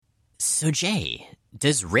So, Jay,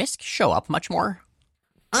 does Risk show up much more?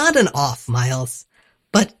 On and off, Miles.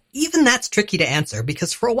 But even that's tricky to answer,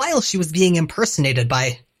 because for a while she was being impersonated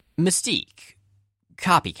by... Mystique.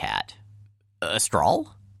 Copycat.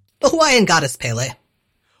 Astral? the Hawaiian goddess Pele.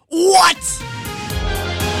 What?!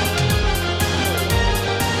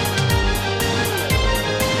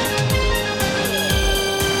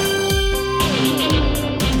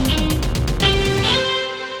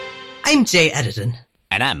 I'm Jay Edidin.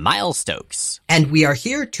 And I'm Miles Stokes. And we are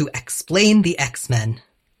here to explain the X-Men.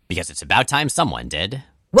 Because it's about time someone did.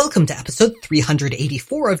 Welcome to episode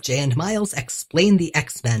 384 of Jay and Miles Explain the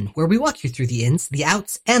X-Men, where we walk you through the ins, the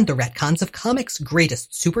outs, and the retcons of comics'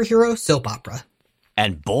 greatest superhero soap opera.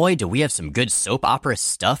 And boy, do we have some good soap opera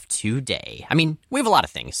stuff today. I mean, we have a lot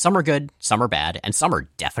of things. Some are good, some are bad, and some are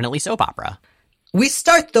definitely soap opera. We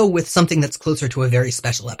start, though, with something that's closer to a very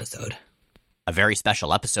special episode. A very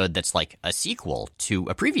special episode that's like a sequel to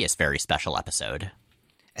a previous very special episode.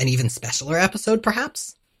 An even specialer episode,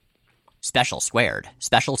 perhaps? Special squared.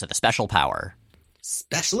 Special to the special power.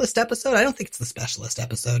 Specialist episode? I don't think it's the specialist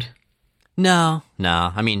episode. No.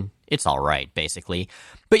 I mean, it's all right, basically.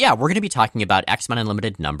 But yeah, we're going to be talking about X-Men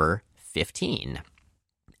Unlimited number 15.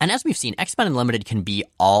 And as we've seen, X-Men Unlimited can be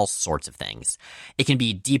all sorts of things. It can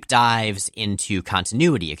be deep dives into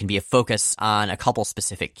continuity. It can be a focus on a couple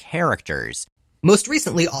specific characters. Most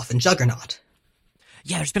recently, often Juggernaut.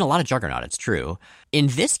 Yeah, there's been a lot of Juggernaut, it's true. In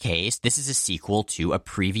this case, this is a sequel to a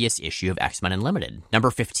previous issue of X-Men Unlimited. Number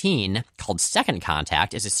 15, called Second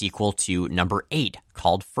Contact, is a sequel to number 8,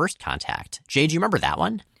 called First Contact. Jay, do you remember that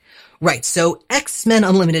one? Right, so X-Men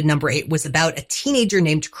Unlimited number 8 was about a teenager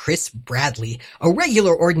named Chris Bradley, a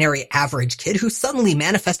regular, ordinary, average kid who suddenly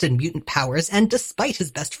manifested mutant powers, and despite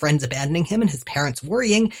his best friends abandoning him and his parents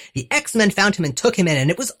worrying, the X-Men found him and took him in, and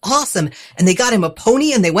it was awesome! And they got him a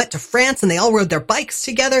pony, and they went to France, and they all rode their bikes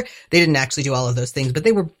together. They didn't actually do all of those things, but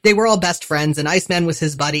they were all best friends, and Iceman was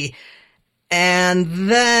his buddy. And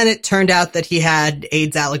then it turned out that he had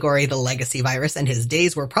AIDS allegory, the legacy virus, and his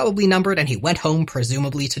days were probably numbered, and he went home,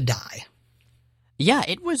 presumably to die. Yeah,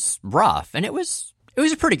 it was rough, and it was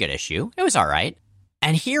a pretty good issue. It was all right.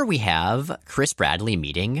 And here we have Chris Bradley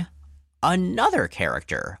meeting another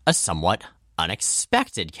character, a somewhat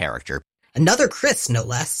unexpected character. Another Chris, no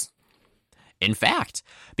less. In fact,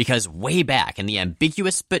 because way back in the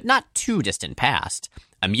ambiguous but not too distant past,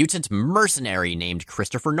 a mutant mercenary named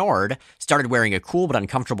Christopher Nord started wearing a cool but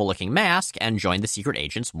uncomfortable-looking mask and joined the secret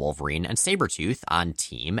agents Wolverine and Sabretooth on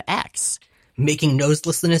Team X. Making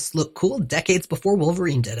noselessness look cool decades before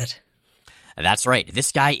Wolverine did it. That's right,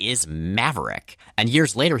 this guy is Maverick, and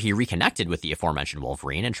years later he reconnected with the aforementioned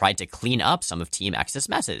Wolverine and tried to clean up some of Team X's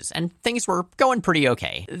messes, and things were going pretty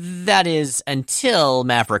okay. That is, until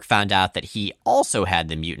Maverick found out that he also had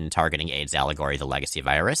the mutant targeting AIDS allegory, the legacy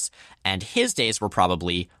virus, and his days were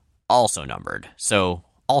probably also numbered. So,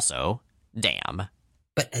 also, damn.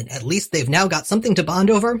 But at least they've now got something to bond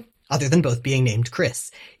over, other than both being named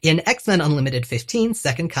Chris. In X-Men Unlimited 15,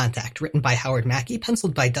 Second Contact, written by Howard Mackie,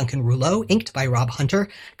 penciled by Duncan Rouleau, inked by Rob Hunter,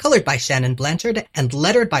 colored by Shannon Blanchard, and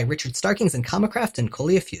lettered by Richard Starkings and Comicraft and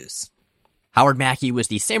Colia Fuse. Howard Mackie was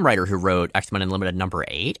the same writer who wrote X-Men Unlimited number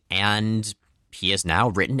 8, and he has now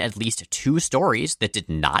written at least 2 stories that did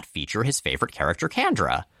not feature his favorite character,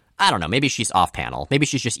 Kandra. I don't know, maybe she's off-panel. Maybe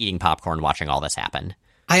she's just eating popcorn watching all this happen.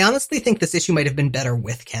 I honestly think this issue might have been better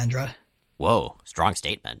with Kandra. Whoa, strong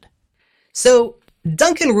statement. So,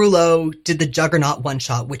 Duncan Rouleau did the Juggernaut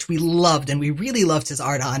one-shot, which we loved, and we really loved his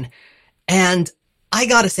art on. And I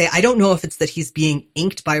gotta say, I don't know if it's that he's being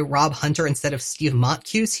inked by Rob Hunter instead of Steve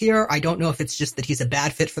Montcuse here. I don't know if it's just that he's a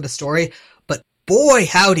bad fit for the story, but boy,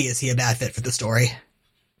 howdy is he a bad fit for the story.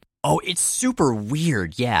 Oh, it's super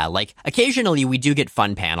weird, yeah. Like, occasionally we do get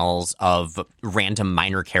fun panels of random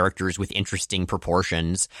minor characters with interesting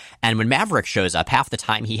proportions, and when Maverick shows up, half the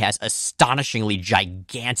time he has astonishingly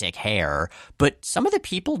gigantic hair, but some of the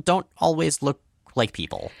people don't always look like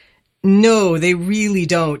people. No, they really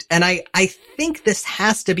don't. And I think this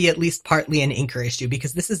has to be at least partly an inker issue,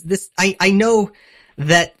 because I know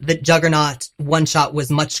that the Juggernaut one-shot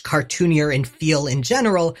was much cartoonier in feel in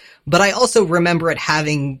general, but I also remember it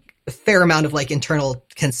having a fair amount of, like, internal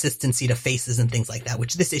consistency to faces and things like that,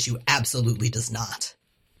 which this issue absolutely does not.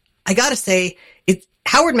 I gotta say,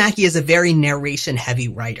 Howard Mackie is a very narration-heavy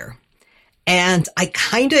writer. And I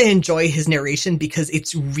kinda enjoy his narration because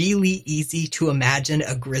it's really easy to imagine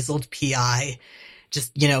a grizzled PI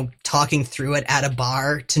just, talking through it at a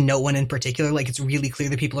bar to no one in particular. Like, it's really clear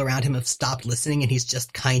the people around him have stopped listening and he's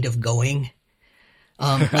just kind of going.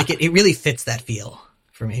 It really fits that feel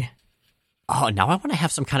for me. Oh, now I want to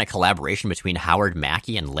have some kind of collaboration between Howard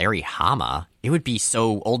Mackie and Larry Hama. It would be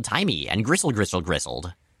so old-timey and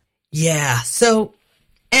grizzled. Yeah, so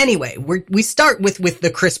anyway, we start with the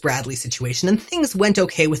Chris Bradley situation, and things went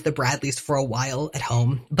okay with the Bradleys for a while at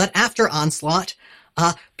home, but after Onslaught,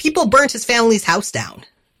 people burnt his family's house down.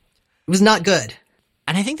 It was not good.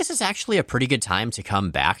 And I think this is actually a pretty good time to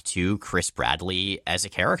come back to Chris Bradley as a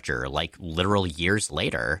character, like literal years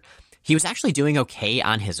later. He was actually doing okay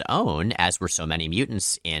on his own, as were so many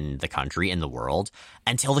mutants in the country, in the world,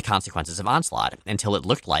 until the consequences of Onslaught, until it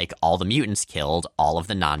looked like all the mutants killed all of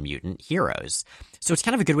the non-mutant heroes. So it's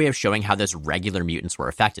kind of a good way of showing how those regular mutants were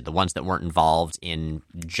affected, the ones that weren't involved in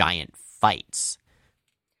giant fights.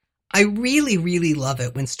 I really, really love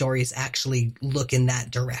it when stories actually look in that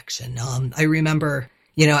direction. I remember,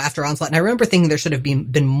 after Onslaught, and I remember thinking there should have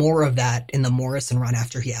been more of that in the Morrison run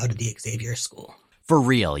after he outed the Xavier School. For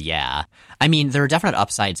real, yeah. I mean, there are definite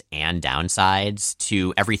upsides and downsides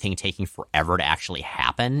to everything taking forever to actually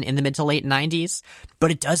happen in the mid to late 90s, but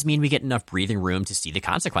it does mean we get enough breathing room to see the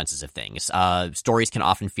consequences of things. Stories can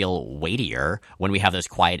often feel weightier when we have those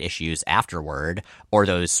quiet issues afterward, or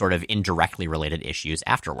those sort of indirectly related issues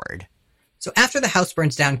afterward. So after the house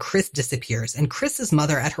burns down, Chris disappears, and Chris's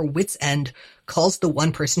mother, at her wit's end, calls the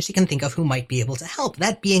one person she can think of who might be able to help,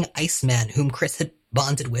 that being Iceman, whom Chris had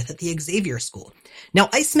bonded with at the Xavier School. Now,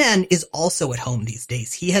 Iceman is also at home these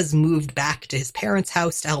days. He has moved back to his parents'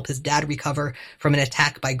 house to help his dad recover from an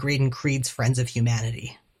attack by Graydon Creed's Friends of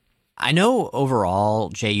Humanity. I know overall,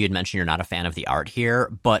 Jay, you had mentioned you're not a fan of the art here,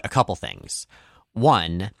 but a couple things.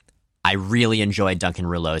 One, I really enjoyed Duncan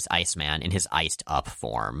Rouleau's Iceman in his iced up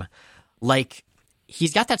form. Like,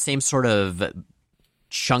 he's got that same sort of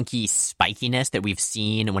chunky spikiness that we've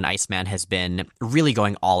seen when Iceman has been really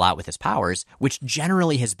going all out with his powers, which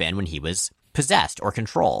generally has been when he was possessed or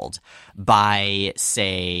controlled by,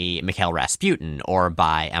 say, Mikhail Rasputin or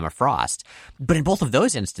by Emma Frost. But in both of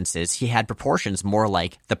those instances, he had proportions more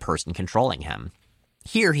like the person controlling him.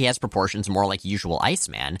 Here, he has proportions more like usual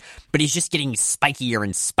Iceman, but he's just getting spikier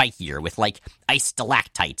and spikier with, like, ice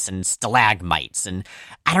stalactites and stalagmites, and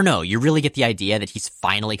I don't know, you really get the idea that he's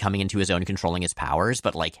finally coming into his own controlling his powers,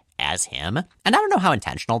 but, like, as him. And I don't know how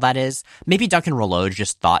intentional that is. Maybe Duncan Rouleau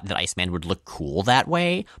just thought that Iceman would look cool that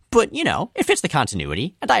way, but, it fits the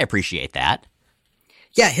continuity, and I appreciate that.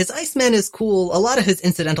 Yeah, his Iceman is cool. A lot of his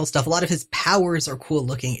incidental stuff, a lot of his powers are cool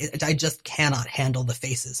looking. I just cannot handle the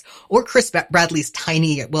faces. Or Chris Bradley's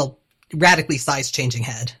tiny, radically size-changing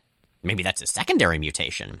head. Maybe that's his secondary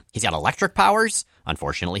mutation. He's got electric powers.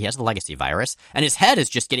 Unfortunately, he has the legacy virus. And his head is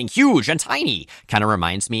just getting huge and tiny. Kind of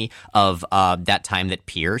reminds me of that time that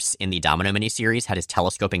Pierce in the Domino miniseries had his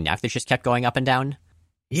telescoping neck that just kept going up and down.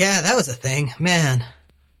 Yeah, that was a thing. Man.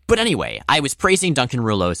 But anyway, I was praising Duncan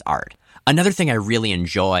Rouleau's art. Another thing I really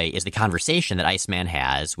enjoy is the conversation that Iceman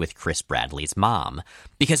has with Chris Bradley's mom,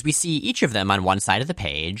 because we see each of them on one side of the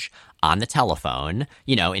page, on the telephone,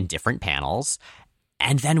 in different panels,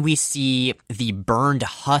 and then we see the burned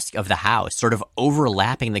husk of the house sort of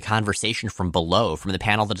overlapping the conversation from below, from the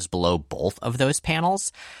panel that is below both of those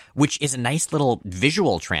panels, which is a nice little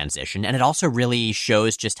visual transition, and it also really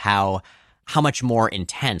shows just how much more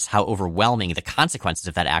intense, how overwhelming the consequences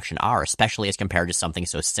of that action are, especially as compared to something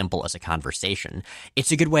so simple as a conversation.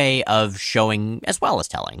 It's a good way of showing as well as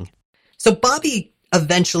telling. So Bobby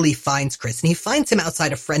eventually finds Chris, and he finds him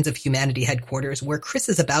outside of Friends of Humanity headquarters, where Chris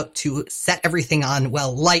is about to set everything on,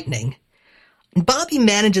 lightning. Bobby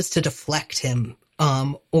manages to deflect him,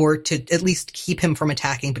 or to at least keep him from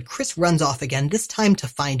attacking, but Chris runs off again, this time to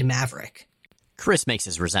find Maverick. Chris makes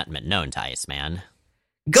his resentment known to Iceman.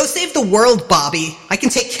 Go save the world, Bobby. I can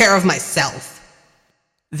take care of myself.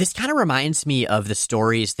 This kind of reminds me of the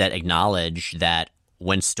stories that acknowledge that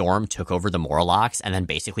when Storm took over the Morlocks and then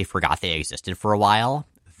basically forgot they existed for a while,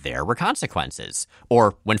 there were consequences.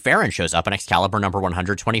 Or when Farron shows up in Excalibur number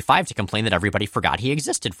 125 to complain that everybody forgot he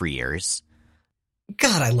existed for years.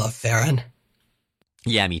 God, I love Farron.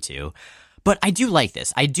 Yeah, me too. But I do like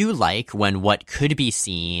this. I do like when what could be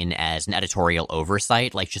seen as an editorial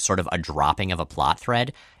oversight, like just sort of a dropping of a plot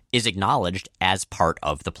thread, is acknowledged as part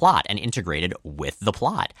of the plot and integrated with the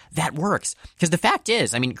plot. That works. Because the fact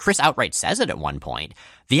is, Chris outright says it at one point.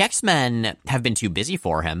 The X-Men have been too busy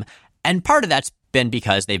for him, and part of that's been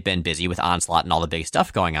because they've been busy with Onslaught and all the big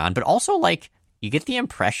stuff going on, but also, you get the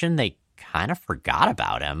impression they kind of forgot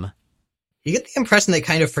about him. You get the impression they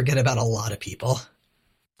kind of forget about a lot of people.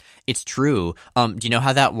 It's true. Do you know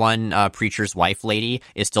how that one preacher's wife lady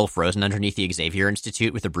is still frozen underneath the Xavier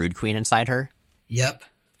Institute with the Brood Queen inside her? Yep.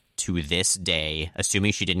 To this day,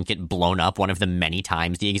 assuming she didn't get blown up one of the many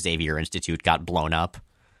times the Xavier Institute got blown up.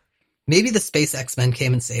 Maybe the Space X-Men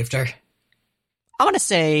came and saved her. I'm going to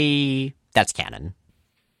say that's canon.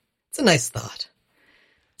 It's a nice thought.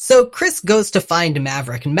 So Chris goes to find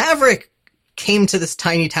Maverick, and Maverick came to this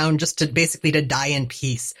tiny town just to basically to die in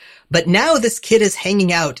peace. But now this kid is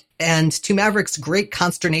hanging out, and to Maverick's great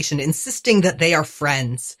consternation, insisting that they are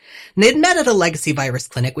friends. And they'd met at a legacy virus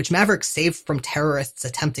clinic, which Maverick saved from terrorists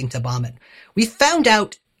attempting to bomb it. We found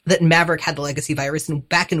out that Maverick had the legacy virus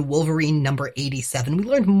back in Wolverine number 87. We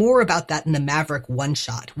learned more about that in the Maverick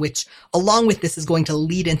one-shot, which, along with this, is going to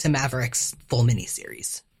lead into Maverick's full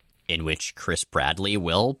miniseries, in which Chris Bradley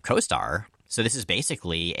will co-star. So this is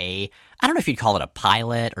basically I don't know if you'd call it a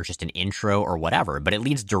pilot or just an intro or whatever, but it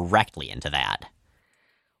leads directly into that.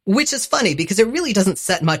 Which is funny because it really doesn't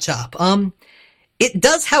set much up. It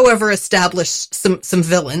does, however, establish some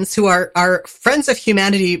villains who are Friends of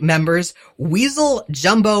Humanity members, Weasel,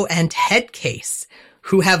 Jumbo, and Headcase,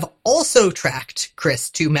 who have also tracked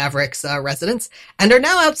Chris to Maverick's residence and are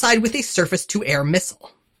now outside with a surface-to-air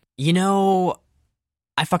missile. You know,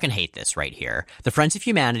 I fucking hate this right here. The Friends of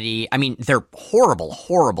Humanity, I mean, they're horrible,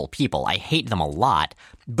 horrible people. I hate them a lot,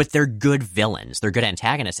 but they're good villains. They're good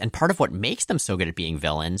antagonists. And part of what makes them so good at being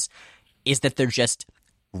villains is that they're just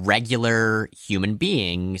regular human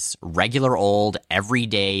beings, regular old,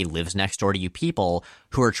 everyday, lives next door to you people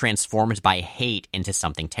who are transformed by hate into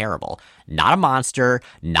something terrible. Not a monster,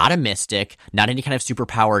 not a mystic, not any kind of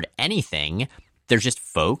superpowered anything. They're just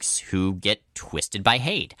folks who get twisted by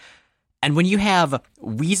hate. And when you have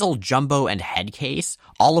Weasel, Jumbo, and Headcase,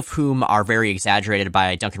 all of whom are very exaggerated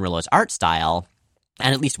by Duncan Rillo's art style,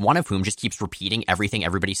 and at least one of whom just keeps repeating everything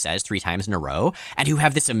everybody says 3 times in a row, and who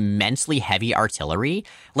have this immensely heavy artillery,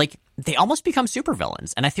 like, they almost become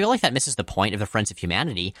supervillains. And I feel like that misses the point of the Friends of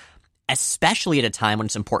Humanity, especially at a time when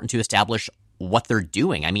it's important to establish what they're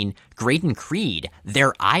doing. I mean, Graydon Creed,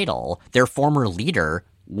 their idol, their former leader,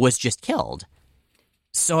 was just killed.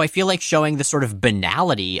 So I feel like showing the sort of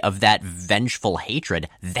banality of that vengeful hatred,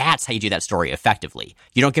 that's how you do that story effectively.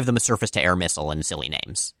 You don't give them a surface-to-air missile and silly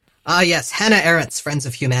names. Ah, yes, Hannah Arendt's Friends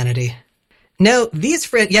of Humanity. No, these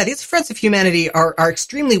Friends of Humanity are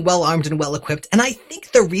extremely well-armed and well-equipped, and I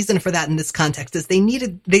think the reason for that in this context is they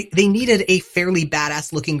needed a fairly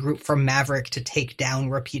badass-looking group for Maverick to take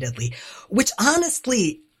down repeatedly, which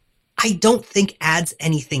honestly, I don't think adds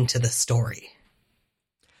anything to the story.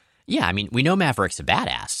 Yeah, I mean, we know Maverick's a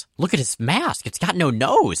badass. Look at his mask. It's got no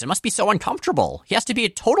nose. It must be so uncomfortable. He has to be a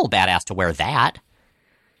total badass to wear that.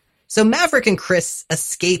 So Maverick and Chris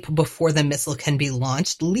escape before the missile can be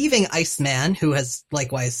launched, leaving Iceman, who has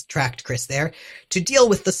likewise tracked Chris there, to deal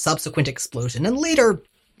with the subsequent explosion. And later,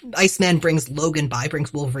 Iceman brings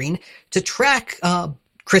Wolverine, to track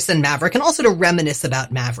Chris and Maverick, and also to reminisce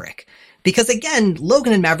about Maverick. Because again,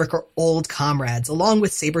 Logan and Maverick are old comrades. Along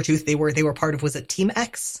with Sabretooth, they were part of, was it Team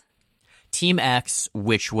X? Team X,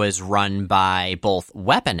 which was run by both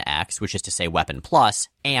Weapon X, which is to say Weapon Plus,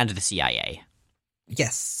 and the CIA.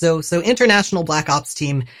 Yes, so International Black Ops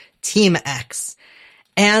Team, Team X.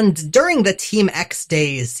 And during the Team X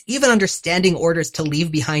days, even under standing orders to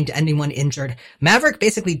leave behind anyone injured, Maverick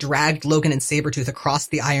basically dragged Logan and Sabretooth across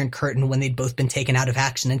the Iron Curtain when they'd both been taken out of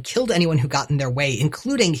action and killed anyone who got in their way,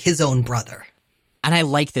 including his own brother. And I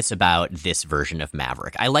like this about this version of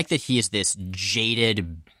Maverick. I like that he is this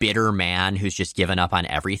jaded, bitter man who's just given up on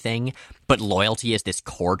everything, but loyalty is this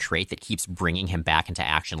core trait that keeps bringing him back into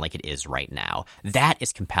action like it is right now. That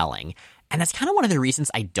is compelling. And that's kind of one of the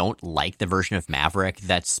reasons I don't like the version of Maverick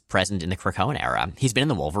that's present in the Krakoan era. He's been in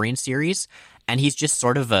the Wolverine series, and he's just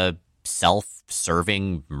sort of a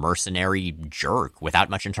self-serving, mercenary jerk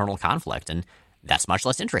without much internal conflict, and that's much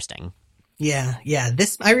less interesting. Yeah,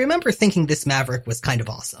 I remember thinking this Maverick was kind of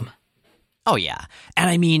awesome. Oh yeah, and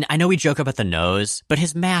I mean, I know we joke about the nose, but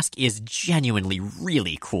his mask is genuinely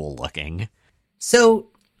really cool looking. So,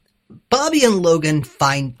 Bobby and Logan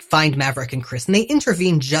find Maverick and Chris, and they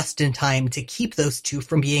intervene just in time to keep those two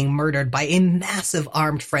from being murdered by a massive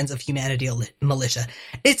armed Friends of Humanity militia.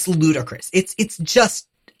 It's ludicrous. It's just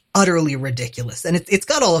utterly ridiculous, and it's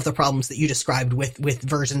got all of the problems that you described with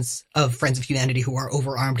versions of Friends of Humanity who are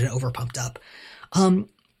overarmed and overpumped up.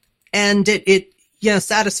 And it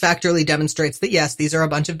satisfactorily demonstrates that yes, these are a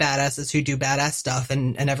bunch of badasses who do badass stuff,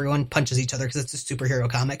 and everyone punches each other because it's a superhero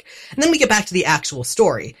comic. And then we get back to the actual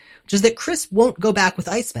story, which is that Chris won't go back with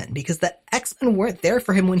Iceman because the X-Men weren't there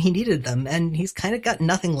for him when he needed them, and he's kind of got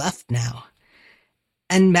nothing left now.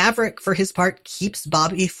 And Maverick, for his part, keeps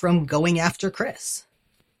Bobby from going after Chris.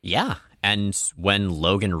 Yeah, and when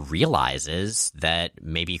Logan realizes that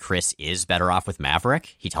maybe Chris is better off with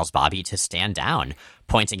Maverick, he tells Bobby to stand down,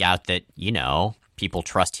 pointing out that, people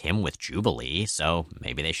trust him with Jubilee, so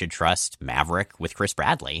maybe they should trust Maverick with Chris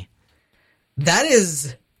Bradley. That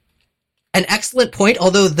is An excellent point,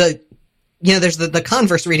 although there's the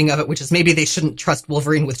converse reading of it, which is maybe they shouldn't trust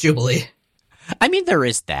Wolverine with Jubilee. I mean, there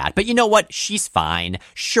is that, but you know what? She's fine.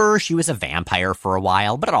 Sure, she was a vampire for a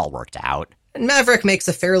while, but it all worked out. And Maverick makes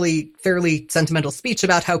a fairly sentimental speech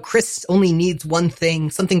about how Chris only needs one thing,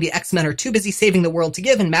 something the X-Men are too busy saving the world to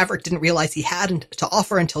give, and Maverick didn't realize he had to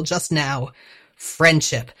offer until just now.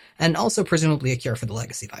 Friendship. And also presumably a cure for the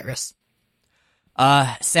legacy virus.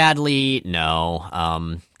 Sadly,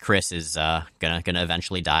 no. Chris is, gonna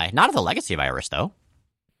eventually die. Not of the legacy virus, though.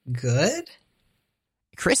 Good.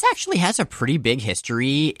 Chris actually has a pretty big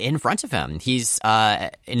history in front of him. He's,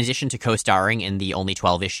 in addition to co-starring in the only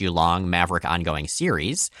 12-issue-long Maverick ongoing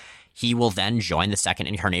series, he will then join the second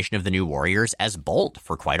incarnation of the New Warriors as Bolt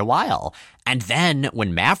for quite a while. And then,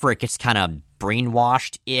 when Maverick gets kind of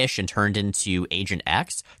brainwashed-ish and turned into Agent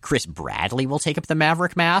X, Chris Bradley will take up the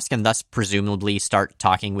Maverick mask and thus presumably start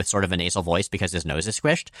talking with sort of a nasal voice because his nose is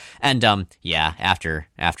squished. And, after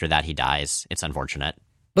that he dies. It's unfortunate.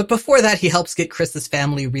 But before that, he helps get Chris's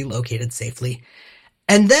family relocated safely.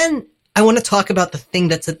 And then I want to talk about the thing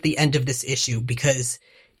that's at the end of this issue, because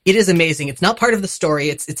it is amazing. It's not part of the story.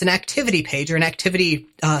 It's an activity page or an activity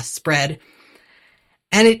spread.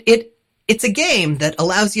 And it's a game that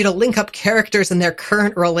allows you to link up characters and their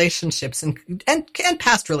current relationships and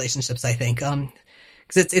past relationships, I think.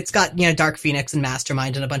 Because it's got, Dark Phoenix and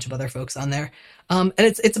Mastermind and a bunch of other folks on there. And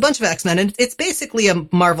it's a bunch of X-Men, and it's basically a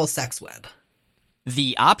Marvel sex web.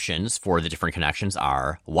 The options for the different connections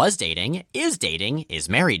are: was dating, is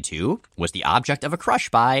married to, was the object of a crush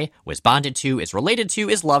by, was bonded to, is related to,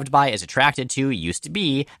 is loved by, is attracted to, used to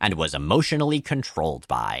be, and was emotionally controlled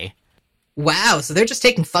by. Wow, so they're just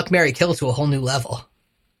taking fuck, marry, kill to a whole new level.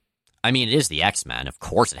 I mean, it is the X-Men. Of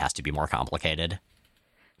course it has to be more complicated.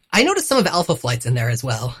 I noticed some of Alpha Flight's in there as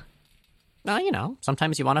well. Well,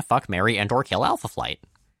 sometimes you want to fuck, marry, and or kill Alpha Flight.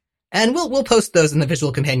 And we'll post those in the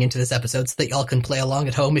visual companion to this episode so that y'all can play along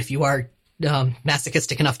at home if you are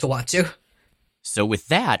masochistic enough to want to. So with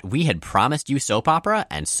that, we had promised you soap opera,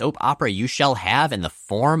 and soap opera you shall have in the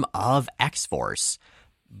form of X-Force,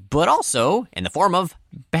 but also in the form of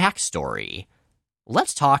backstory.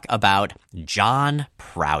 Let's talk about John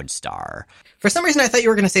Proudstar. For some reason, I thought you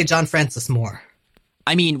were going to say John Francis Moore.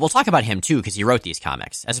 I mean, we'll talk about him, too, because he wrote these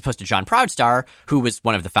comics, as opposed to John Proudstar, who was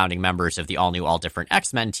one of the founding members of the all-new, all-different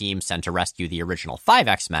X-Men team sent to rescue the original 5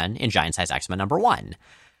 X-Men in Giant Size X-Men #1.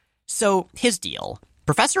 So, his deal.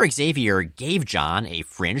 Professor Xavier gave John a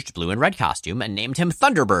fringed blue and red costume and named him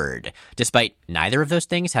Thunderbird, despite neither of those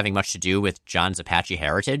things having much to do with John's Apache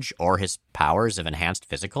heritage or his powers of enhanced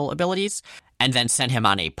physical abilities, and then sent him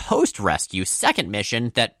on a post-rescue second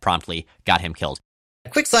mission that promptly got him killed.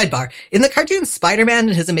 Quick sidebar. In the cartoon Spider-Man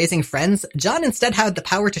and His Amazing Friends, John instead had the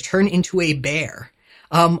power to turn into a bear,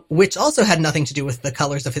 which also had nothing to do with the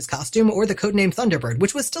colors of his costume or the codename Thunderbird,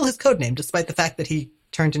 which was still his codename despite the fact that he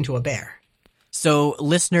turned into a bear. So,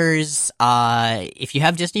 listeners, if you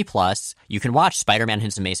have Disney Plus, you can watch Spider-Man and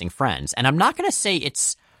His Amazing Friends, and I'm not going to say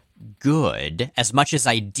it's good as much as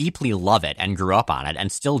I deeply love it and grew up on it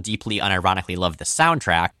and still deeply unironically love the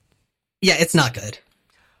soundtrack. Yeah, it's not good.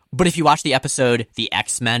 But if you watch the episode, The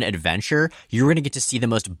X-Men Adventure, you're going to get to see the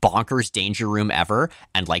most bonkers danger room ever.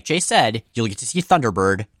 And like Jay said, you'll get to see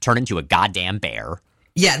Thunderbird turn into a goddamn bear.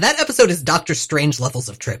 Yeah, that episode is Doctor Strange levels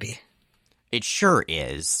of trippy. It sure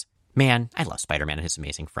is. Man, I love Spider-Man and His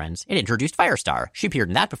Amazing Friends. It introduced Firestar. She appeared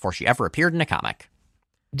in that before she ever appeared in a comic.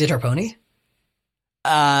 Did her pony?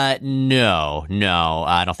 No.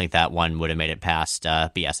 I don't think that one would have made it past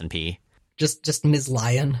BS&P. Just Ms.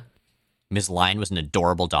 Lion. Ms. Lion was an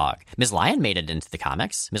adorable dog. Ms. Lion made it into the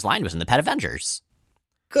comics. Ms. Lion was in the Pet Avengers.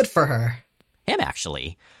 Good for her. Him,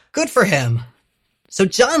 actually. Good for him. So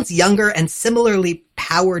John's younger and similarly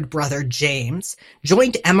powered brother, James,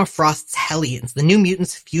 joined Emma Frost's Hellions, the New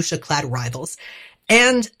Mutants' fuchsia-clad rivals,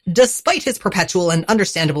 and despite his perpetual and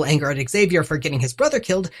understandable anger at Xavier for getting his brother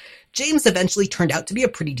killed, James eventually turned out to be a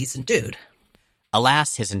pretty decent dude.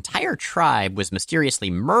 Alas, his entire tribe was mysteriously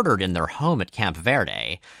murdered in their home at Camp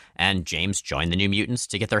Verde, and James joined the New Mutants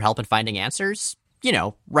to get their help in finding answers,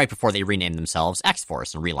 right before they renamed themselves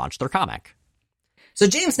X-Force and relaunched their comic. So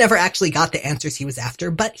James never actually got the answers he was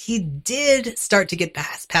after, but he did start to get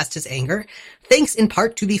past his anger, thanks in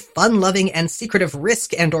part to the fun-loving and secretive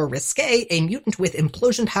Risk and or Risque, a mutant with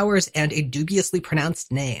implosion powers and a dubiously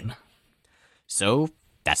pronounced name. So,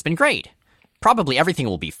 that's been great. Probably everything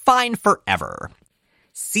will be fine forever.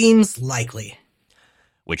 Seems likely.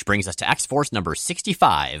 Which brings us to X-Force number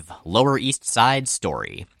 65, Lower East Side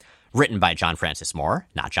Story. Written by John Francis Moore,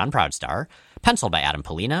 not John Proudstar, penciled by Adam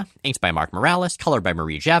Polina, inked by Mark Morales, colored by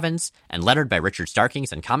Marie Javins, and lettered by Richard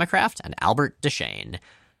Starkings and Comicraft and Albert Deschênes.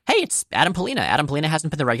 Hey, it's Adam Polina. Adam Polina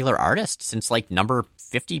hasn't been the regular artist since like number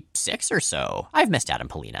 56 or so. I've missed Adam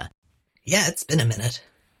Polina. Yeah, it's been a minute.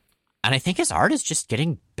 And I think his art is just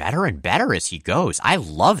getting better and better as he goes. I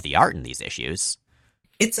love the art in these issues.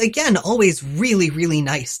 It's, again, always really, really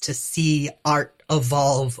nice to see art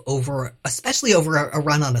evolve over, especially over a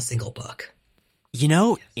run on a single book. You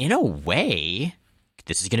know, in a way,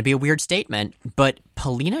 this is going to be a weird statement, but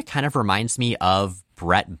Polina kind of reminds me of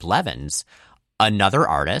Brett Blevins, another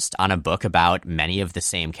artist on a book about many of the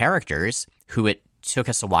same characters who it took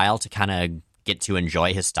us a while to kind of get to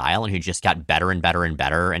enjoy his style and who just got better and better and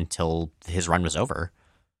better until his run was over.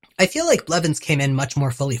 I feel like Blevins came in much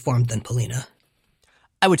more fully formed than Polina.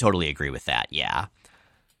 I would totally agree with that, yeah.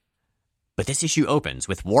 But this issue opens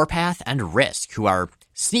with Warpath and Risk, who are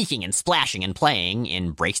sneaking and splashing and playing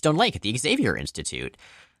in Breakstone Lake at the Xavier Institute.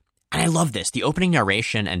 And I love this. The opening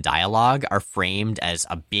narration and dialogue are framed as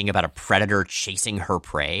being about a predator chasing her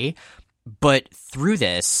prey. But through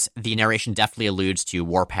this, the narration definitely alludes to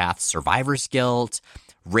Warpath's survivor's guilt,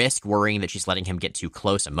 Risk worrying that she's letting him get too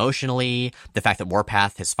close emotionally, the fact that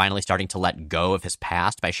Warpath is finally starting to let go of his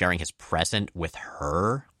past by sharing his present with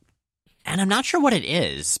her. And I'm not sure what it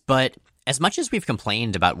is, but as much as we've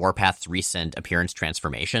complained about Warpath's recent appearance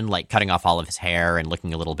transformation, like cutting off all of his hair and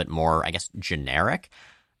looking a little bit more, I guess, generic,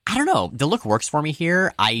 I don't know. The look works for me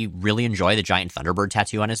here. I really enjoy the giant Thunderbird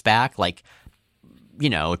tattoo on his back. Like, you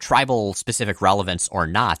know, tribal specific relevance or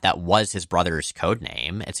not, that was his brother's code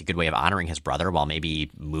name. It's a good way of honoring his brother while maybe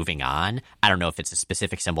moving on. I don't know if it's a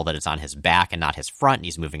specific symbol that it's on his back and not his front and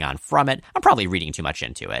he's moving on from it. I'm probably reading too much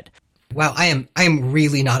into it. Wow, I am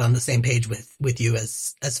really not on the same page with you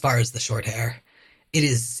as far as the short hair. It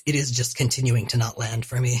is just continuing to not land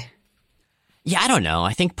for me. Yeah, I don't know.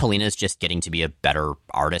 I think Polina's just getting to be a better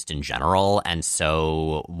artist in general, and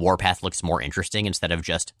so Warpath looks more interesting instead of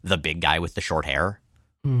just the big guy with the short hair.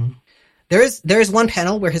 There is one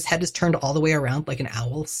panel where his head is turned all the way around like an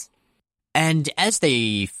owl's. And as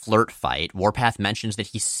they flirt fight, Warpath mentions that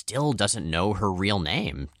he still doesn't know her real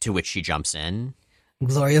name, to which she jumps in.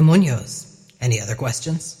 Gloria Munoz. Any other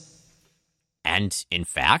questions? And, in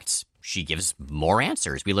fact, she gives more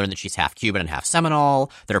answers. We learn that she's half Cuban and half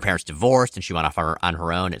Seminole, that her parents divorced and she went off on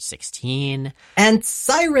her own at 16. And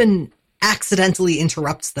Siren accidentally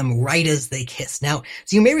interrupts them right as they kiss. Now,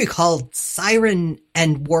 so you may recall, Siren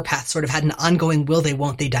and Warpath sort of had an ongoing will they,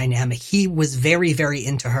 won't they dynamic. He was very, very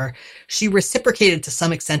into her. She reciprocated to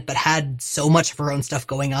some extent, but had so much of her own stuff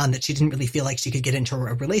going on that she didn't really feel like she could get into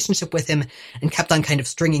a relationship with him and kept on kind of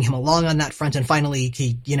stringing him along on that front. And finally,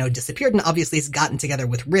 he, disappeared and obviously has gotten together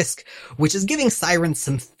with Risk, which is giving Siren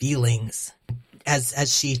some feelings.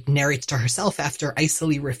 As she narrates to herself after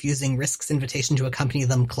icily refusing Risk's invitation to accompany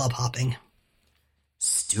them club hopping.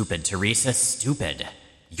 Stupid, Teresa, stupid.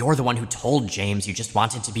 You're the one who told James you just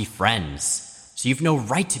wanted to be friends, so you've no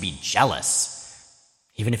right to be jealous.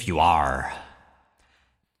 Even if you are.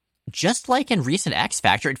 Just like in recent X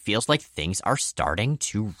Factor, it feels like things are starting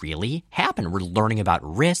to really happen. We're learning about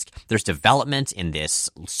Risk. There's development in this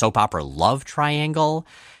soap opera love triangle.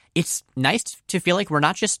 It's nice to feel like we're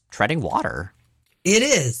not just treading water. It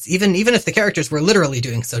is, even if the characters were literally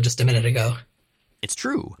doing so just a minute ago. It's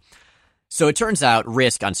true. So it turns out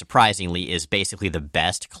Risk, unsurprisingly, is basically the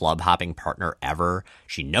best club-hopping partner ever.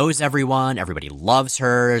 She knows everyone, everybody loves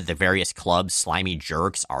her, the various club's slimy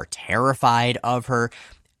jerks are terrified of her.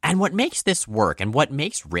 And what makes this work, and what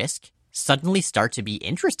makes Risk suddenly start to be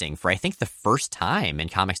interesting for, I think, the first time in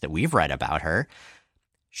comics that we've read about her,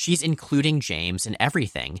 she's including James in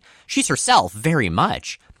everything. She's herself very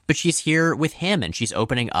much, but she's here with him and she's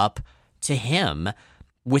opening up to him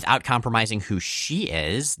without compromising who she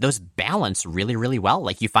is. Those balance really, really well.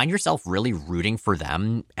 Like, you find yourself really rooting for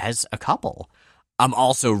them as a couple. I'm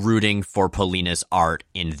also rooting for Polina's art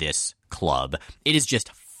in this club. It is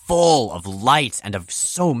just full of lights and of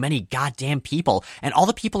so many goddamn people, and all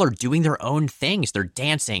the people are doing their own things. They're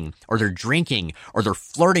dancing, or they're drinking, or they're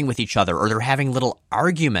flirting with each other, or they're having little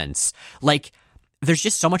arguments. Like, there's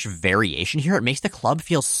just so much variation here. It makes the club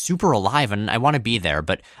feel super alive, and I want to be there,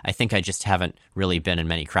 but I think I just haven't really been in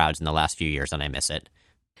many crowds in the last few years, and I miss it.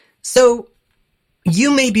 So,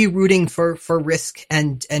 you may be rooting for Risk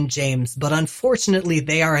and James, but unfortunately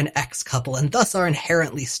they are an ex-couple and thus are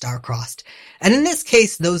inherently star-crossed. And in this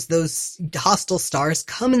case, those hostile stars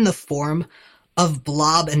come in the form of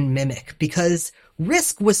Blob and Mimic, because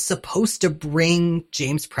Risk was supposed to bring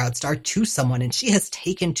James Proudstar to someone, and she has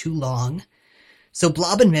taken too long. So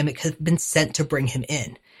Blob and Mimic have been sent to bring him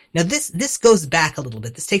in. Now this goes back a little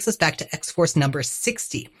bit. This takes us back to X-Force number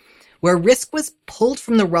 60, where Risk was pulled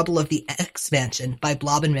from the rubble of the X-Mansion by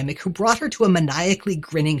Blob and Mimic, who brought her to a maniacally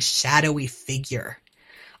grinning, shadowy figure.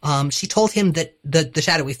 She told him that the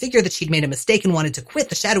shadowy figure, that she'd made a mistake and wanted to quit.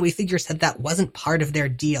 The shadowy figure said that wasn't part of their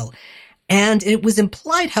deal. And it was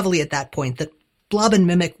implied heavily at that point that Blob and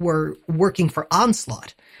Mimic were working for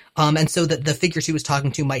Onslaught. And so that the figure she was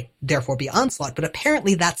talking to might therefore be Onslaught. But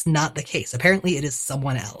apparently that's not the case. Apparently it is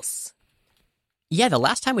someone else. Yeah, the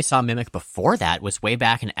last time we saw Mimic before that was way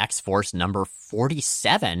back in X-Force number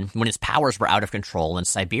 47, when his powers were out of control in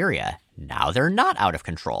Siberia. Now they're not out of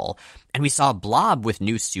control. And we saw Blob with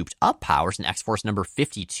new souped-up powers in X-Force number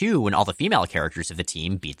 52, when all the female characters of the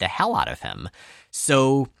team beat the hell out of him.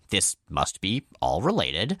 So this must be all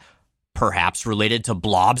related. Perhaps related to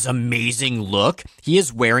Blob's amazing look. He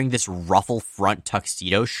is wearing this ruffle front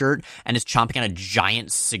tuxedo shirt and is chomping on a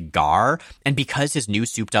giant cigar. And because his new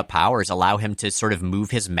souped up powers allow him to sort of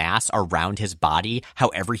move his mass around his body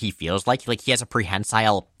however he feels like he has a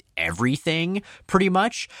prehensile everything, pretty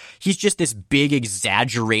much. He's just this big,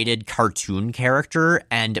 exaggerated cartoon character,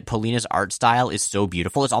 and Polina's art style is so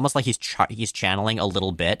beautiful. It's almost like he's channeling a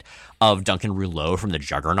little bit of Duncan Rouleau from the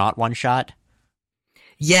Juggernaut one-shot.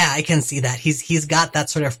 Yeah, I can see that. He's got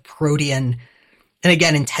that sort of protean, and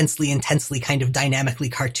again, intensely kind of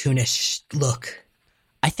dynamically cartoonish look.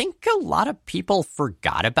 I think a lot of people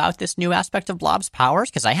forgot about this new aspect of Blob's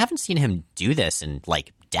powers, because I haven't seen him do this in,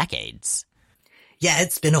 decades. Yeah,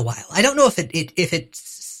 it's been a while. I don't know if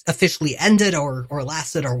it's officially ended or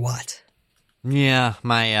lasted or what. Yeah,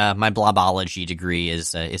 my blobology degree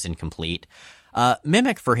is incomplete.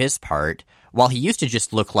 Mimic, for his part, while he used to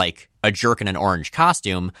just look like a jerk in an orange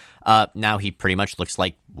costume, now he pretty much looks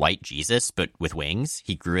like white Jesus, but with wings.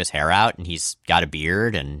 He grew his hair out, and he's got a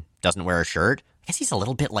beard and doesn't wear a shirt. I guess he's a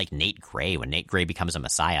little bit like Nate Gray when Nate Gray becomes a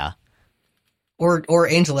messiah. Or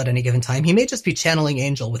Angel at any given time. He may just be channeling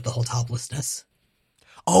Angel with the whole toplessness.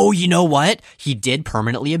 Oh, you know what? He did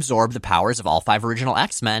permanently absorb the powers of all 5 original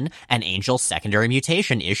X-Men, and Angel's secondary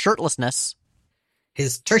mutation is shirtlessness.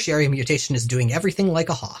 His tertiary mutation is doing everything like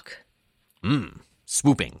a hawk.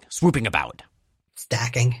 Swooping about.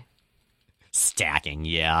 Stacking,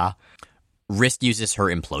 yeah. Risk uses her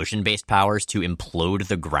implosion-based powers to implode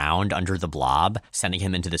the ground under the Blob, sending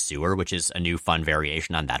him into the sewer, which is a new fun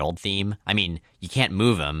variation on that old theme. I mean, you can't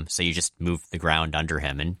move him, so you just move the ground under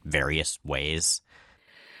him in various ways.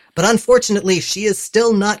 But unfortunately, she is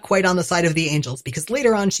still not quite on the side of the Angels, because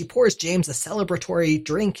later on she pours James a celebratory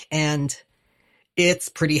drink, and it's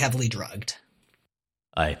pretty heavily drugged.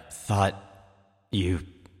 I thought you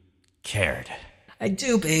cared. I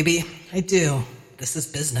do, baby. I do. This is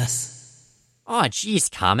business. Aw, geez,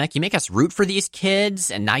 comic. You make us root for these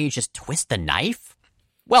kids, and now you just twist the knife?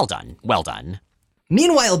 Well done.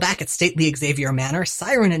 Meanwhile, back at stately Xavier Manor,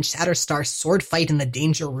 Siren and Shatterstar sword fight in the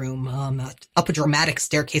Danger Room, up a dramatic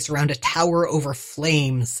staircase around a tower over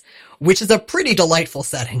flames, which is a pretty delightful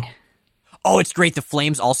setting. Oh, it's great. The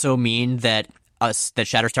flames also mean that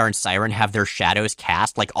Shatterstar and Siren have their shadows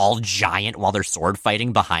cast all giant while they're sword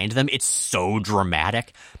fighting behind them. It's so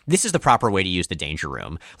dramatic. This is the proper way to use the Danger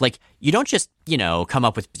Room. You don't just, come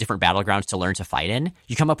up with different battlegrounds to learn to fight in.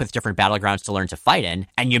 You come up with different battlegrounds to learn to fight in,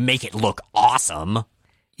 and you make it look awesome.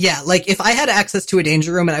 Yeah, if I had access to a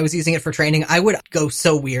Danger Room and I was using it for training, I would go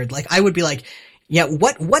so weird. I would be yeah,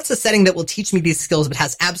 what's a setting that will teach me these skills but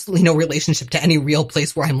has absolutely no relationship to any real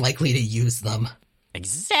place where I'm likely to use them?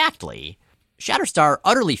 Exactly. Shatterstar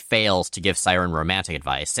utterly fails to give Siren romantic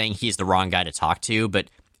advice, saying he's the wrong guy to talk to, but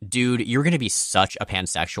dude, you're going to be such a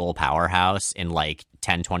pansexual powerhouse in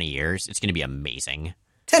 10, 20 years. It's going to be amazing.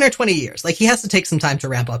 10 or 20 years. He has to take some time to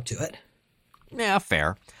ramp up to it. Yeah,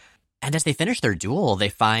 fair. And as they finish their duel, they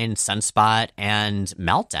find Sunspot and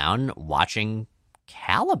Meltdown watching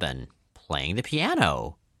Caliban playing the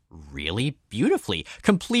piano really beautifully,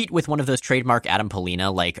 complete with one of those trademark Adam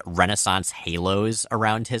Polina Renaissance halos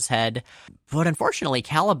around his head. But unfortunately,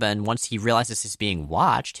 Caliban, once he realizes he's being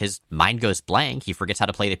watched, his mind goes blank, he forgets how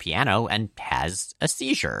to play the piano, and has a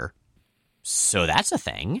seizure. So that's a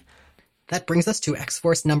thing. That brings us to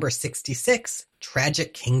X-Force number 66,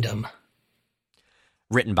 Tragic Kingdom.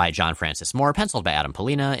 Written by John Francis Moore, penciled by Adam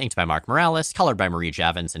Polina, inked by Mark Morales, colored by Marie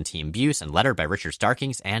Javins and Team Buse, and lettered by Richard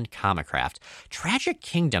Starkings and Comicraft. Tragic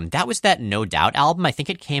Kingdom, that was that No Doubt album. I think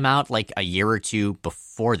it came out a year or two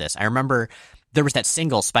before this. I remember there was that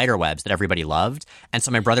single, Spiderwebs, that everybody loved, and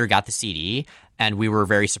so my brother got the CD, and we were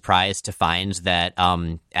very surprised to find that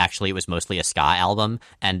actually it was mostly a ska album,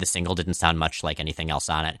 and the single didn't sound much like anything else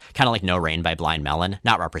on it. Kind of like No Rain by Blind Melon,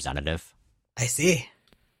 not representative. I see.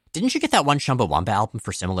 Didn't you get that one Chumbawamba album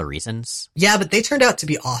for similar reasons? Yeah, but they turned out to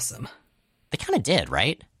be awesome. They kind of did,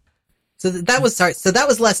 right? So that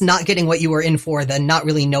was less not getting what you were in for than not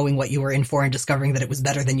really knowing what you were in for and discovering that it was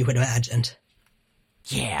better than you had imagined.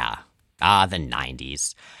 Yeah. The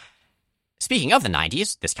 90s. Speaking of the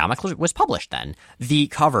 90s, this comic was published then. The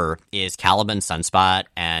cover is Caliban, Sunspot,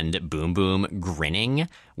 and Boom Boom grinning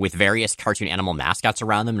with various cartoon animal mascots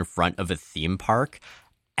around them in front of a theme park.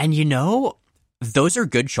 And those are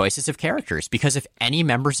good choices of characters, because if any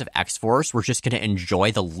members of X-Force were just going to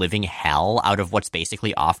enjoy the living hell out of what's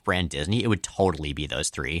basically off-brand Disney, it would totally be those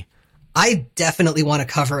three. I definitely want a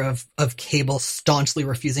cover of Cable staunchly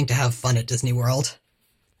refusing to have fun at Disney World.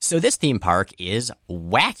 So this theme park is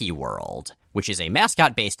Wacky World, which is a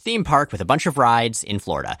mascot-based theme park with a bunch of rides in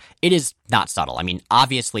Florida. It is not subtle. I mean,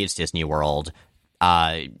 obviously it's Disney World.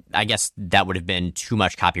 I guess that would have been too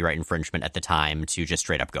much copyright infringement at the time to just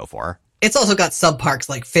straight up go for. It's also got sub-parks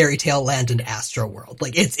like Fairy Tale Land and Astro World.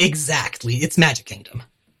 Like, it's Magic Kingdom.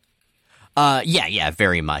 Yeah,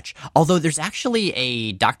 very much. Although there's actually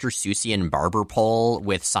a Dr. Seussian barber pole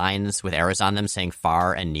with signs with arrows on them saying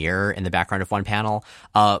far and near in the background of one panel,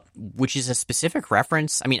 which is a specific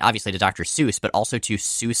reference, I mean, obviously to Dr. Seuss, but also to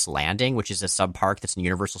Seuss Landing, which is a sub-park that's in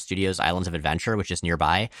Universal Studios Islands of Adventure, which is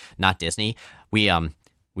nearby, not Disney. We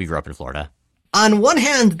grew up in Florida. On one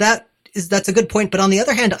hand, that's a good point, but on the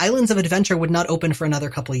other hand, Islands of Adventure would not open for another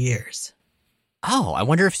couple of years. Oh, I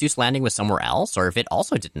wonder if Seuss Landing was somewhere else, or if it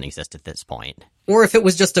also didn't exist at this point. Or if it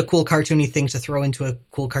was just a cool cartoony thing to throw into a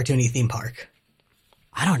cool cartoony theme park.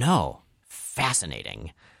 I don't know.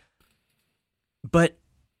 Fascinating. But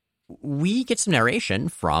we get some narration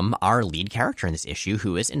from our lead character in this issue,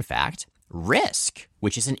 who is, in fact, Risk,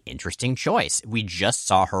 which is an interesting choice. We just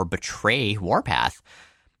saw her betray Warpath,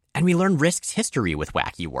 and we learn Risk's history with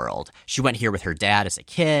Wacky World. She went here with her dad as a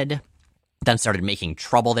kid, then started making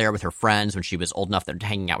trouble there with her friends when she was old enough that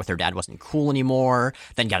hanging out with her dad wasn't cool anymore,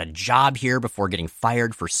 then got a job here before getting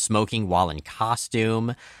fired for smoking while in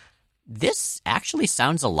costume. This actually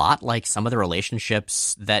sounds a lot like some of the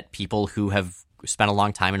relationships that people who have spent a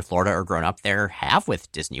long time in Florida or grown up there have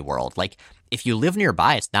with Disney World. Like, if you live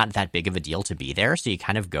nearby, it's not that big of a deal to be there, so you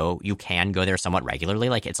can go there somewhat regularly.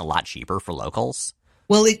 Like, it's a lot cheaper for locals.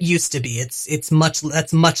 Well, it used to be. That's much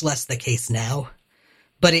less the case now.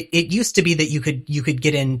 But it used to be that you could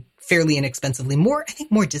get in fairly inexpensively. More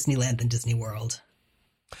Disneyland than Disney World.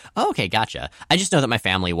 Oh, okay, gotcha. I just know that my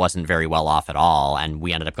family wasn't very well off at all, and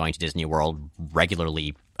we ended up going to Disney World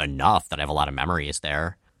regularly enough that I have a lot of memories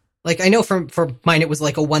there. Like, I know for mine it was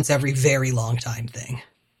like a once every very long time thing.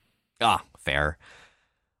 Fair.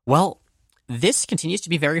 Well, this continues to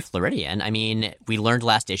be very Floridian. I mean, we learned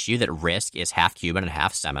last issue that Risk is half Cuban and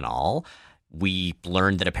half Seminole. We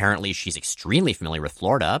learned that apparently she's extremely familiar with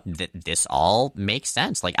Florida, that this all makes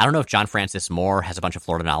sense. Like, I don't know if John Francis Moore has a bunch of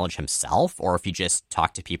Florida knowledge himself, or if he just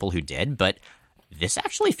talked to people who did, but this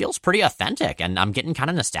actually feels pretty authentic, and I'm getting kind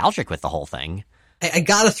of nostalgic with the whole thing. I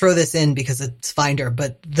gotta throw this in because it's Finder,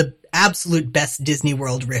 but the absolute best Disney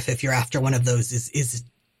World riff, if you're after one of those, is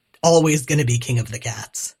always going to be King of the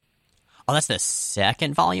Cats. Oh, that's the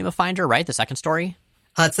second volume of Finder, right? The second story?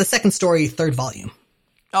 It's the second story, third volume.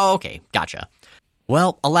 Oh, okay. Gotcha.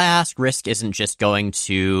 Well, alas, Risk isn't just going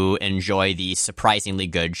to enjoy the surprisingly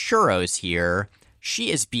good churros here.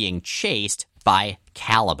 She is being chased by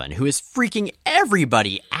Caliban, who is freaking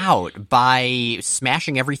everybody out by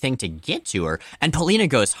smashing everything to get to her. And Polina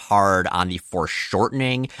goes hard on the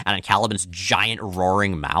foreshortening and on Caliban's giant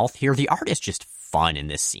roaring mouth here. The art is just fun in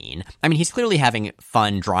this scene. I mean, he's clearly having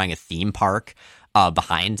fun drawing a theme park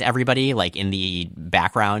behind everybody, like in the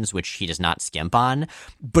backgrounds, which he does not skimp on.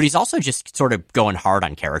 But he's also just sort of going hard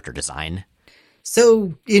on character design.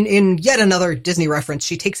 So, in yet another Disney reference,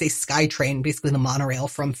 she takes a SkyTrain, basically the monorail,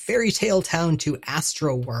 from Fairy Tale Town to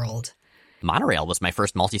Astro World. Monorail was my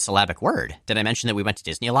first multisyllabic word. Did I mention that we went to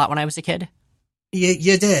Disney a lot when I was a kid?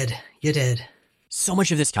 You did. You did. So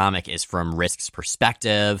much of this comic is from Risk's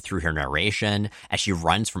perspective through her narration as she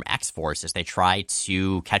runs from X-Force as they try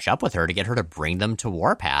to catch up with her to get her to bring them to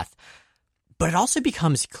Warpath. But it also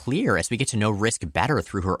becomes clear as we get to know Risk better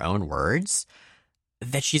through her own words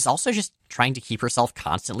that she's also just trying to keep herself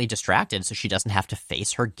constantly distracted so she doesn't have to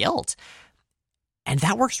face her guilt. And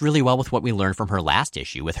that works really well with what we learned from her last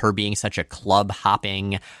issue, with her being such a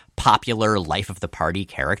club-hopping, popular, life-of-the-party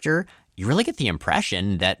character. You really get the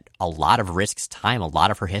impression that a lot of Risk's time, a lot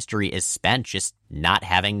of her history is spent just not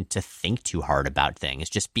having to think too hard about things,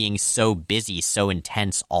 just being so busy, so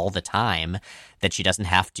intense all the time that she doesn't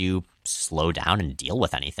have to slow down and deal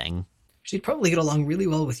with anything. She'd probably get along really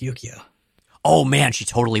well with Yukio. Oh man, she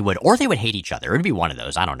totally would. Or they would hate each other. It would be one of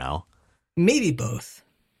those. I don't know. Maybe both.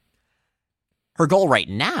 Her goal right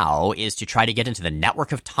now is to try to get into the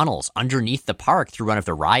network of tunnels underneath the park through one of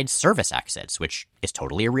the ride service exits, which is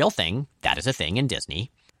totally a real thing. That is a thing in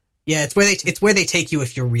Disney. Yeah, it's where they take you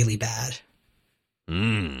if you're really bad.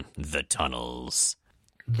 The tunnels.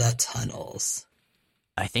 The tunnels.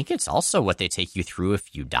 I think it's also what they take you through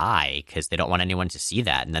if you die, because they don't want anyone to see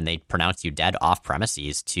that, and then they pronounce you dead off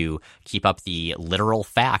premises to keep up the literal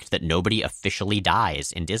fact that nobody officially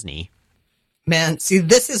dies in Disney. Man, see,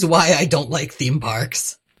 this is why I don't like theme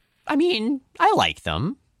parks. I mean, I like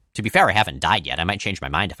them. To be fair, I haven't died yet. I might change my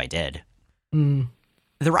mind if I did.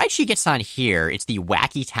 The ride she gets on here, it's the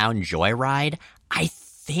Wacky Town Joyride. I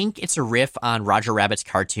think it's a riff on Roger Rabbit's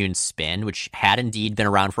cartoon Spin, which had indeed been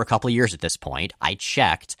around for a couple of years at this point. I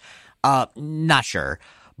checked. Not sure.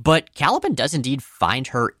 But Caliban does indeed find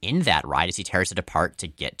her in that ride as he tears it apart to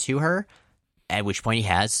get to her, at which point he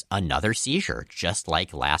has another seizure, just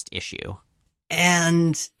like last issue.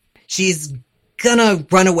 And she's gonna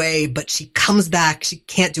run away, but she comes back. She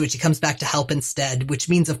can't do it. She comes back to help instead, which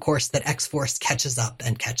means, of course, that X-Force catches up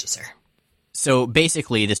and catches her. So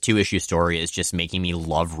basically, this 2-issue story is just making me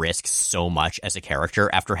love Risk so much as a character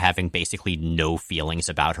after having basically no feelings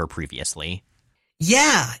about her previously.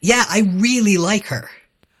 Yeah, I really like her.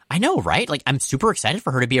 I know, right? Like, I'm super excited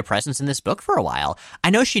for her to be a presence in this book for a while. I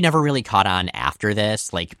know she never really caught on after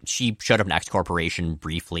this. Like, she showed up in X Corporation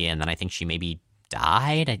briefly, and then I think she maybe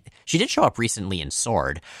died. She did show up recently in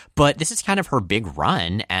Sword, but this is kind of her big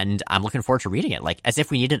run, and I'm looking forward to reading it, like as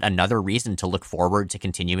if we needed another reason to look forward to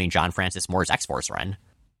continuing John Francis Moore's X-Force run.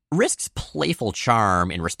 Risk's playful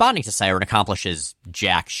charm in responding to Siren accomplishes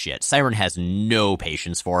jack shit. Siren has no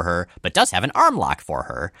patience for her, but does have an arm lock for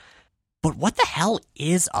her. But what the hell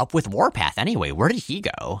is up with Warpath anyway? Where did he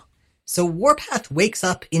go? So Warpath wakes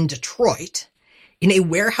up in Detroit in a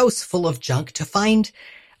warehouse full of junk to find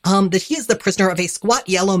that he is the prisoner of a squat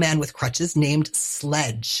yellow man with crutches named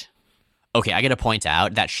Sledge. Okay, I gotta point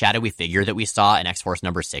out that shadowy figure that we saw in X-Force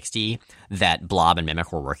number 60 that Blob and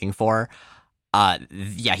Mimic were working for,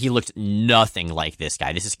 yeah, he looked nothing like this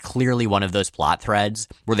guy. This is clearly one of those plot threads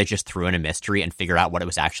where they just threw in a mystery and figured out what it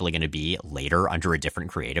was actually going to be later under a different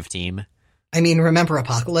creative team. I mean, remember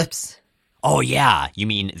Apocalypse? Oh yeah, you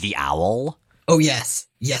mean the owl? Oh yes.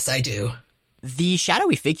 Yes, I do. The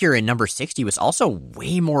shadowy figure in number 60 was also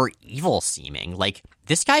way more evil seeming. Like,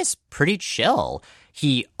 this guy's pretty chill.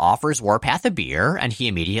 He offers Warpath a beer, and he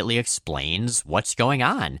immediately explains what's going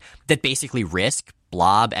on. That basically Risk,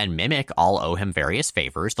 Blob, and Mimic all owe him various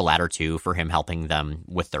favors, the latter two for him helping them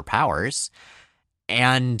with their powers.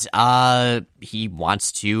 And he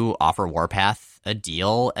wants to offer Warpath a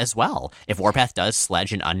deal as well. If Warpath does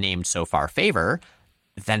Sledge an unnamed so far favor,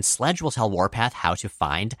 then Sledge will tell Warpath how to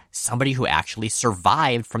find somebody who actually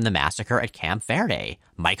survived from the massacre at Camp Verde.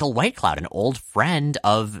 Michael Whitecloud, an old friend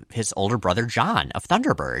of his older brother John of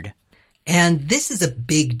Thunderbird. And this is a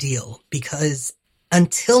big deal because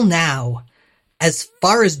until now, as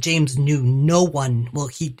far as James knew, no one, well,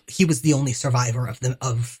 he was the only survivor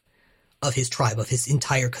of his tribe, of his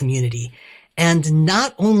entire community. And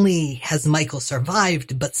not only has Michael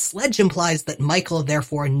survived, but Sledge implies that Michael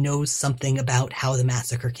therefore knows something about how the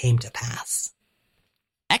massacre came to pass.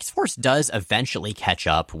 X-Force does eventually catch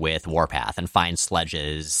up with Warpath and find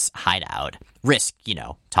Sledge's hideout. Risk,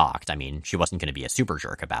 talked. I mean, she wasn't going to be a super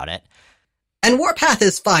jerk about it. And Warpath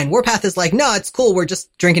is fine. Warpath is like, no, it's cool. We're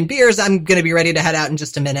just drinking beers. I'm going to be ready to head out in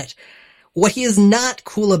just a minute. What he is not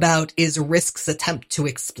cool about is Risk's attempt to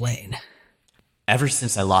explain. Ever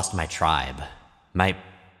since I lost my tribe, my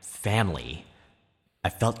family, I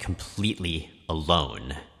felt completely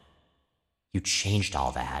alone. You changed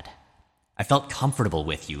all that. I felt comfortable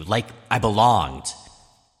with you, like I belonged.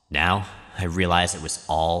 Now, I realize it was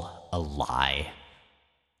all a lie.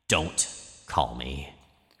 Don't call me.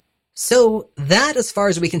 So that, as far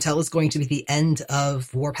as we can tell, is going to be the end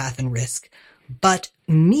of Warpath and Risk. But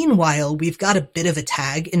meanwhile, we've got a bit of a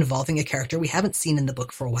tag involving a character we haven't seen in the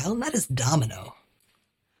book for a while, and that is Domino.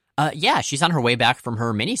 Yeah, she's on her way back from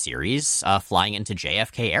her miniseries, flying into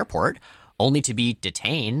JFK Airport, only to be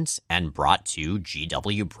detained and brought to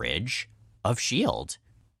GW Bridge of S.H.I.E.L.D.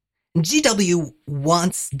 GW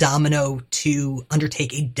wants Domino to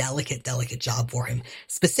undertake a delicate job for him.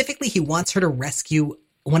 Specifically, he wants her to rescue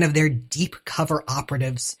one of their deep cover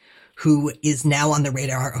operatives who is now on the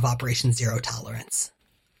radar of Operation Zero Tolerance.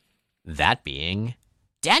 That being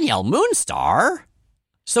Danielle Moonstar.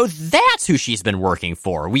 So that's who she's been working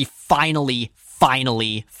for. We finally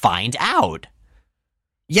find out.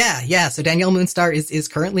 Yeah. So Danielle Moonstar is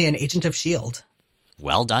currently an agent of S.H.I.E.L.D.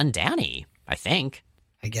 Well done, Danny, I think.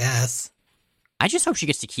 I guess. I just hope she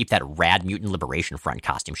gets to keep that rad Mutant Liberation Front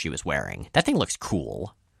costume she was wearing. That thing looks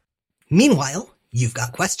cool. Meanwhile, you've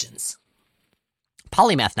got questions.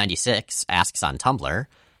 Polymath96 asks on Tumblr,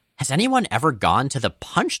 has anyone ever gone to the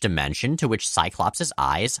punch dimension to which Cyclops'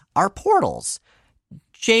 eyes are portals?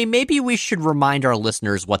 Jay, maybe we should remind our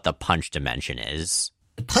listeners what the punch dimension is.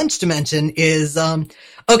 The punch dimension is,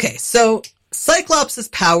 okay, so Cyclops'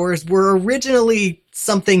 powers were originally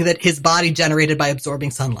something that his body generated by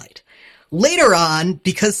absorbing sunlight. Later on,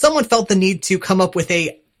 because someone felt the need to come up with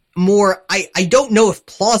a more, I don't know if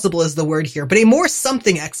plausible is the word here, but a more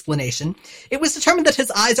something explanation, it was determined that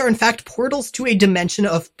his eyes are in fact portals to a dimension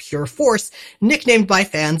of pure force, nicknamed by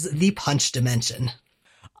fans the punch dimension.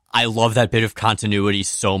 I love that bit of continuity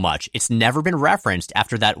so much. It's never been referenced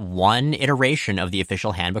after that one iteration of the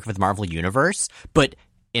official handbook of the Marvel Universe, but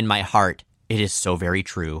in my heart, it is so very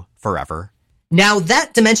true forever. Now,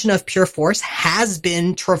 that dimension of pure force has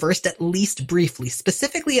been traversed at least briefly.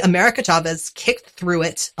 Specifically, America Chavez kicked through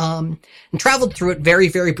it and traveled through it very,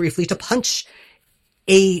 very briefly to punch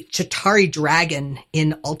a Chitauri dragon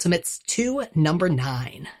in Ultimates 2, number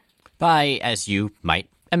 9. By, as you might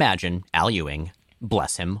imagine, Al Ewing.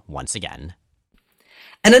 Bless him once again.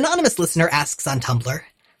 An anonymous listener asks on Tumblr,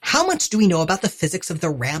 how much do we know about the physics of the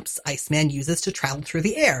ramps Iceman uses to travel through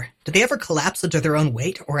the air? Do they ever collapse under their own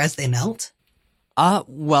weight or as they melt?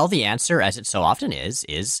 Well, the answer, as it so often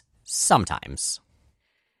is sometimes.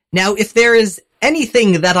 Now, if there is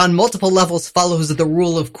anything that on multiple levels follows the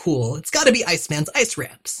rule of cool, it's gotta be Iceman's ice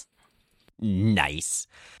ramps. Nice.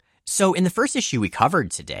 So in the first issue we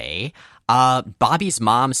covered today, Bobby's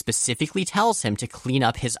mom specifically tells him to clean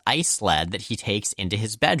up his ice sled that he takes into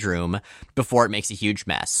his bedroom before it makes a huge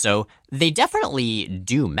mess. So they definitely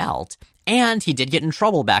do melt, and he did get in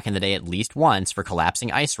trouble back in the day at least once for collapsing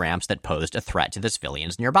ice ramps that posed a threat to the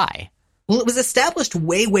civilians nearby. Well, it was established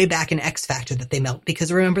way, way back in X Factor that they melt,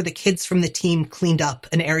 because remember the kids from the team cleaned up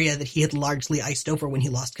an area that he had largely iced over when he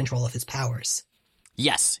lost control of his powers.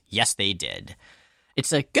 Yes, they did.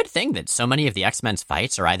 It's a good thing that so many of the X-Men's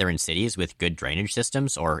fights are either in cities with good drainage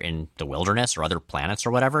systems or in the wilderness or other planets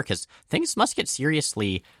or whatever, because things must get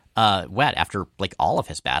seriously wet after, all of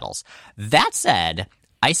his battles. That said,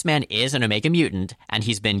 Iceman is an Omega mutant, and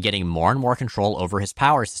he's been getting more and more control over his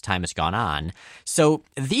powers as time has gone on. So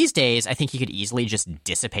these days, I think he could easily just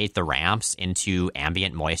dissipate the ramps into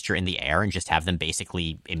ambient moisture in the air and just have them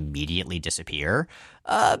basically immediately disappear.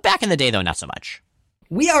 Back in the day, though, not so much.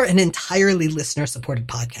 We are an entirely listener-supported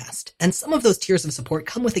podcast, and some of those tiers of support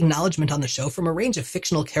come with acknowledgement on the show from a range of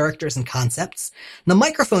fictional characters and concepts. The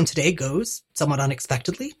microphone today goes, somewhat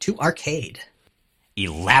unexpectedly, to Arcade.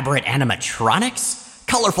 Elaborate animatronics?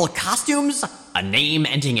 Colorful costumes? A name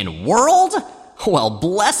ending in world? Well,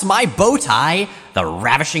 bless my bow tie! The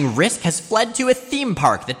ravishing Risk has fled to a theme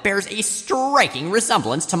park that bears a striking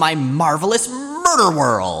resemblance to my marvelous murder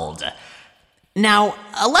world! Now,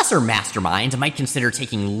 a lesser mastermind might consider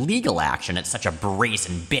taking legal action at such a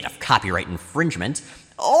brazen bit of copyright infringement,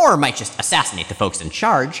 or might just assassinate the folks in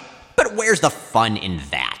charge, but where's the fun in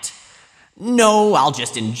that? No, I'll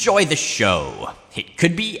just enjoy the show. It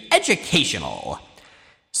could be educational.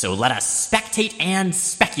 So let us spectate and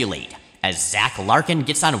speculate as Zach Larkin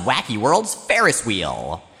gets on Wacky World's Ferris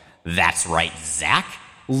wheel. That's right, Zach.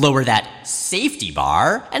 Lower that safety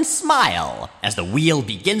bar and smile as the wheel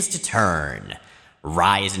begins to turn.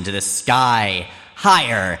 Rise into the sky,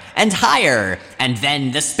 higher and higher, and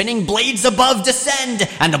then the spinning blades above descend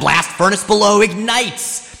and the blast furnace below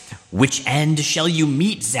ignites. Which end shall you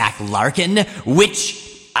meet, Zach Larkin? The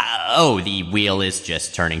wheel is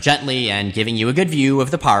just turning gently and giving you a good view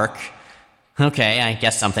of the park. Okay, I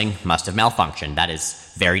guess something must have malfunctioned. That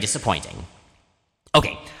is very disappointing.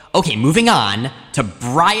 Okay, moving on to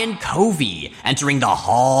Brian Covey entering the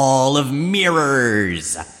Hall of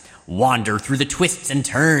Mirrors. Wander through the twists and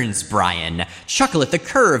turns, Brian. Chuckle at the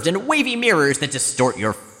curved and wavy mirrors that distort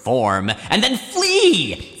your form, and then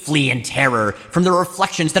flee! Flee in terror from the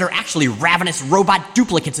reflections that are actually ravenous robot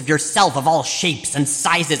duplicates of yourself of all shapes and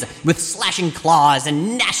sizes with slashing claws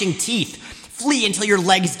and gnashing teeth. Flee until your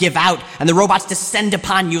legs give out and the robots descend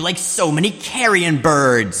upon you like so many carrion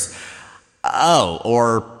birds.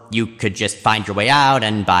 Or you could just find your way out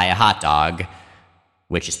and buy a hot dog,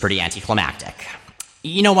 which is pretty anticlimactic.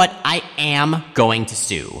 You know what? I am going to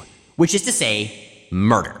sue, which is to say,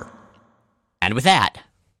 murder. And with that,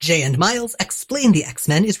 Jay and Miles Explain the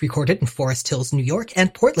X-Men is recorded in Forest Hills, New York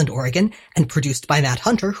and Portland, Oregon, and produced by Matt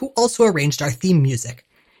Hunter, who also arranged our theme music.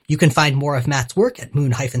 You can find more of Matt's work at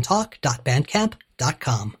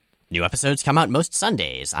moon-talk.bandcamp.com. New episodes come out most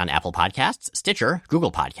Sundays on Apple Podcasts, Stitcher,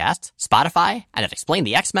 Google Podcasts, Spotify, and at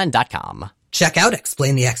explainthexmen.com. Check out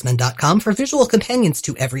explainthexmen.com for visual companions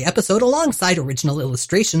to every episode alongside original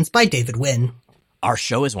illustrations by David Wynn. Our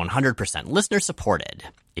show is 100% listener-supported.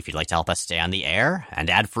 If you'd like to help us stay on the air and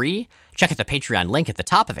ad-free, check out the Patreon link at the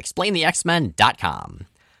top of explainthexmen.com.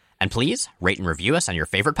 And please rate and review us on your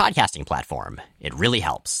favorite podcasting platform. It really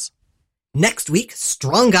helps. Next week,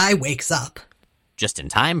 Strong Guy wakes up. Just in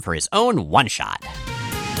time for his own one-shot.